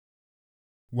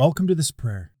Welcome to this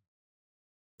prayer.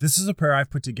 This is a prayer I've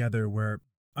put together where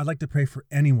I'd like to pray for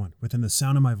anyone within the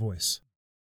sound of my voice.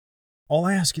 All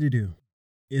I ask you to do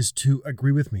is to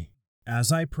agree with me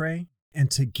as I pray, and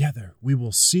together we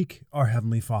will seek our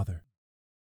Heavenly Father.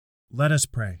 Let us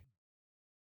pray.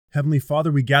 Heavenly Father,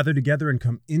 we gather together and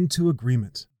come into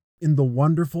agreement in the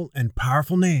wonderful and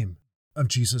powerful name of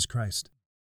Jesus Christ.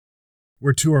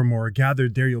 Where two or more are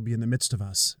gathered, there you'll be in the midst of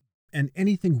us, and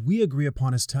anything we agree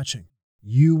upon as touching,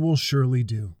 you will surely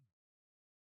do.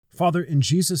 Father, in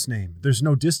Jesus' name, there's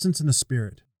no distance in the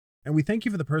Spirit, and we thank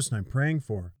you for the person I'm praying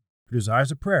for, who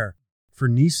desires a prayer for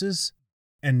nieces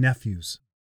and nephews.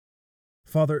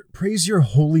 Father, praise your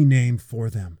holy name for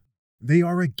them. They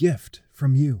are a gift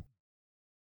from you.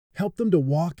 Help them to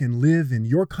walk and live in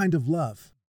your kind of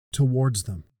love towards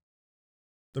them.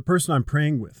 The person I'm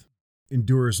praying with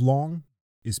endures long,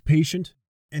 is patient,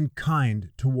 and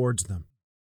kind towards them.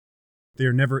 They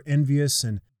are never envious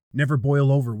and never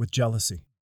boil over with jealousy.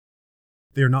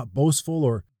 They are not boastful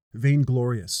or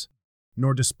vainglorious,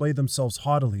 nor display themselves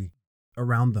haughtily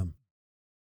around them.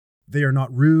 They are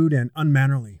not rude and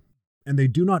unmannerly, and they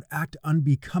do not act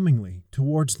unbecomingly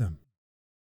towards them.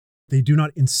 They do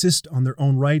not insist on their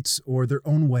own rights or their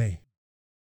own way.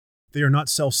 They are not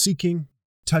self-seeking,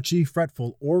 touchy,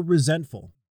 fretful, or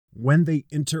resentful when they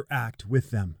interact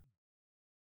with them.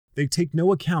 They take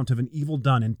no account of an evil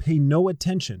done and pay no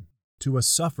attention to a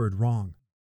suffered wrong.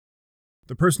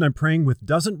 The person I'm praying with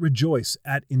doesn't rejoice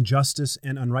at injustice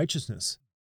and unrighteousness,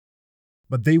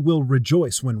 but they will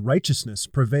rejoice when righteousness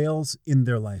prevails in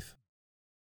their life.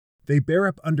 They bear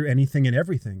up under anything and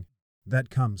everything that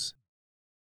comes.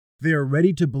 They are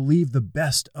ready to believe the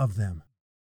best of them.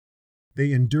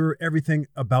 They endure everything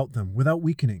about them without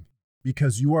weakening,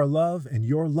 because you are love and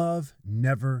your love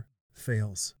never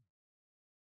fails.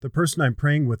 The person I'm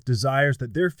praying with desires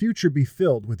that their future be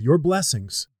filled with your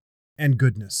blessings and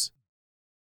goodness.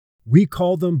 We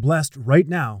call them blessed right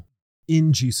now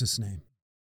in Jesus' name.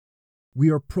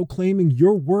 We are proclaiming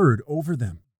your word over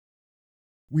them.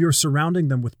 We are surrounding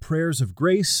them with prayers of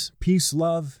grace, peace,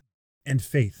 love, and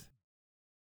faith.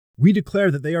 We declare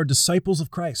that they are disciples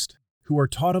of Christ, who are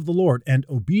taught of the Lord and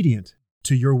obedient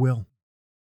to your will.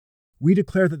 We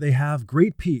declare that they have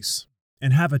great peace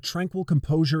and have a tranquil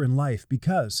composure in life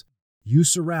because you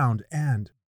surround and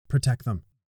protect them.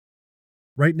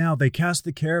 Right now, they cast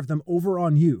the care of them over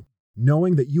on you,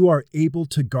 knowing that you are able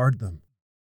to guard them.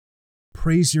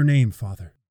 Praise your name,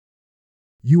 Father.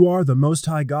 You are the Most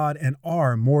High God and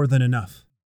are more than enough.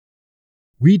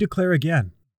 We declare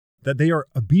again that they are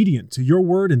obedient to your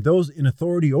word and those in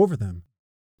authority over them,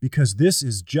 because this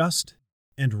is just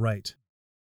and right.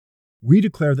 We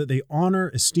declare that they honor,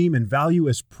 esteem, and value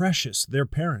as precious their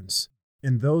parents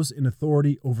and those in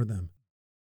authority over them.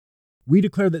 We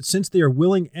declare that since they are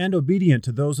willing and obedient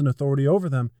to those in authority over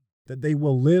them, that they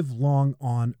will live long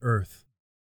on earth.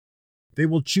 They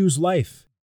will choose life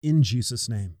in Jesus'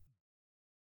 name.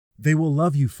 They will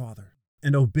love you, Father,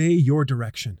 and obey your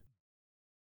direction.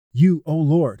 You, O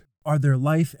Lord, are their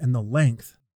life and the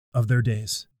length of their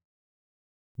days.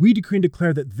 We decree and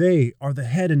declare that they are the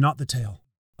head and not the tail,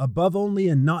 above only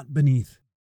and not beneath.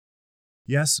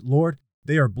 Yes, Lord,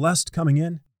 they are blessed coming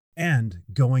in and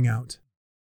going out.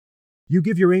 You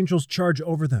give your angels charge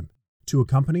over them to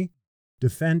accompany,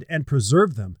 defend, and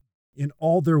preserve them in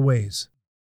all their ways.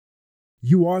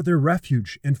 You are their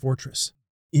refuge and fortress,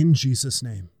 in Jesus'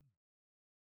 name.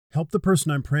 Help the person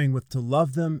I'm praying with to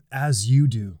love them as you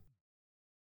do.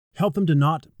 Help them to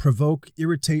not provoke,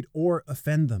 irritate, or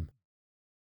offend them.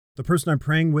 The person I'm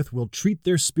praying with will treat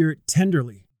their spirit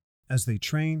tenderly as they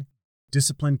train,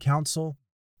 discipline, counsel,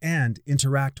 and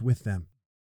interact with them.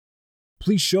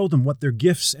 Please show them what their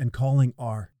gifts and calling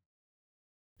are.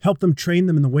 Help them train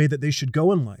them in the way that they should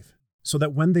go in life, so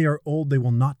that when they are old, they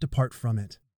will not depart from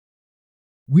it.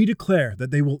 We declare that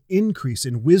they will increase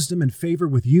in wisdom and favor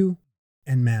with you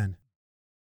and man.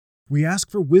 We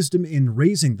ask for wisdom in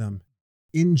raising them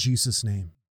in Jesus'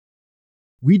 name.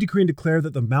 We decree and declare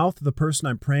that the mouth of the person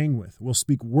I'm praying with will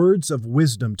speak words of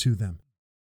wisdom to them.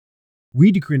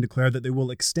 We decree and declare that they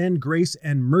will extend grace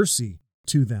and mercy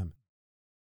to them.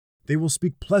 They will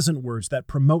speak pleasant words that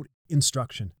promote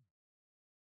instruction.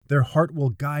 Their heart will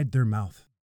guide their mouth.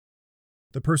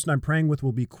 The person I'm praying with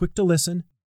will be quick to listen,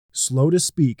 slow to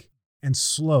speak, and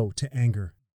slow to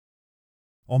anger.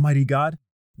 Almighty God,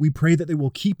 we pray that they will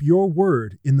keep your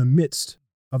word in the midst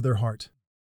of their heart.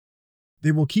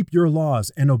 They will keep your laws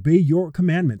and obey your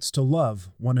commandments to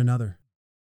love one another.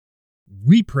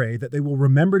 We pray that they will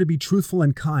remember to be truthful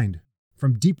and kind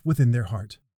from deep within their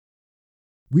heart.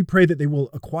 We pray that they will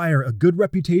acquire a good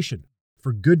reputation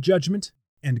for good judgment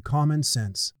and common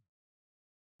sense.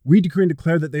 We decree and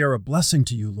declare that they are a blessing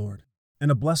to you, Lord,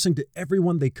 and a blessing to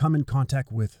everyone they come in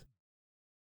contact with.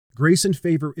 Grace and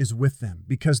favor is with them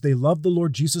because they love the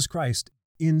Lord Jesus Christ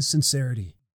in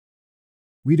sincerity.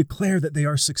 We declare that they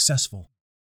are successful.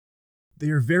 They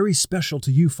are very special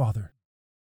to you, Father.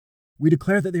 We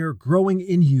declare that they are growing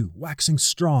in you, waxing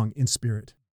strong in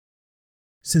spirit.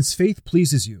 Since faith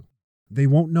pleases you, they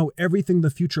won't know everything the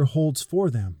future holds for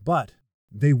them, but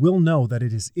they will know that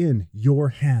it is in your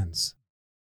hands.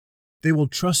 They will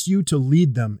trust you to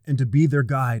lead them and to be their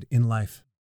guide in life.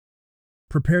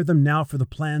 Prepare them now for the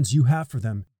plans you have for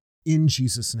them, in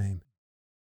Jesus' name.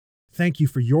 Thank you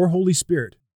for your Holy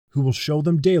Spirit, who will show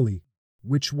them daily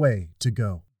which way to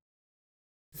go.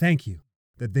 Thank you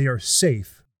that they are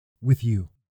safe with you.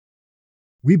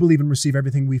 We believe and receive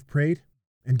everything we've prayed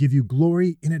and give you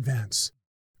glory in advance,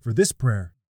 for this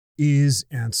prayer is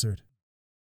answered.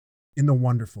 In the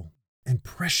wonderful and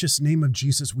precious name of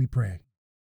Jesus we pray.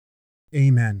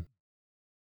 Amen.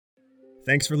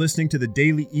 Thanks for listening to the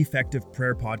Daily Effective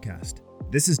Prayer Podcast.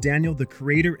 This is Daniel, the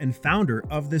creator and founder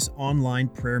of this online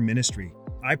prayer ministry.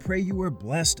 I pray you are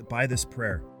blessed by this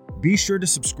prayer. Be sure to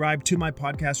subscribe to my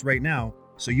podcast right now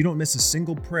so you don't miss a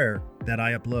single prayer that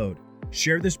I upload.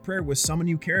 Share this prayer with someone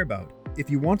you care about. If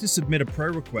you want to submit a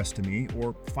prayer request to me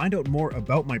or find out more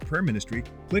about my prayer ministry,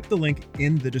 click the link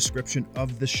in the description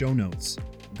of the show notes.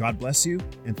 God bless you,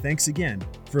 and thanks again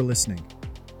for listening.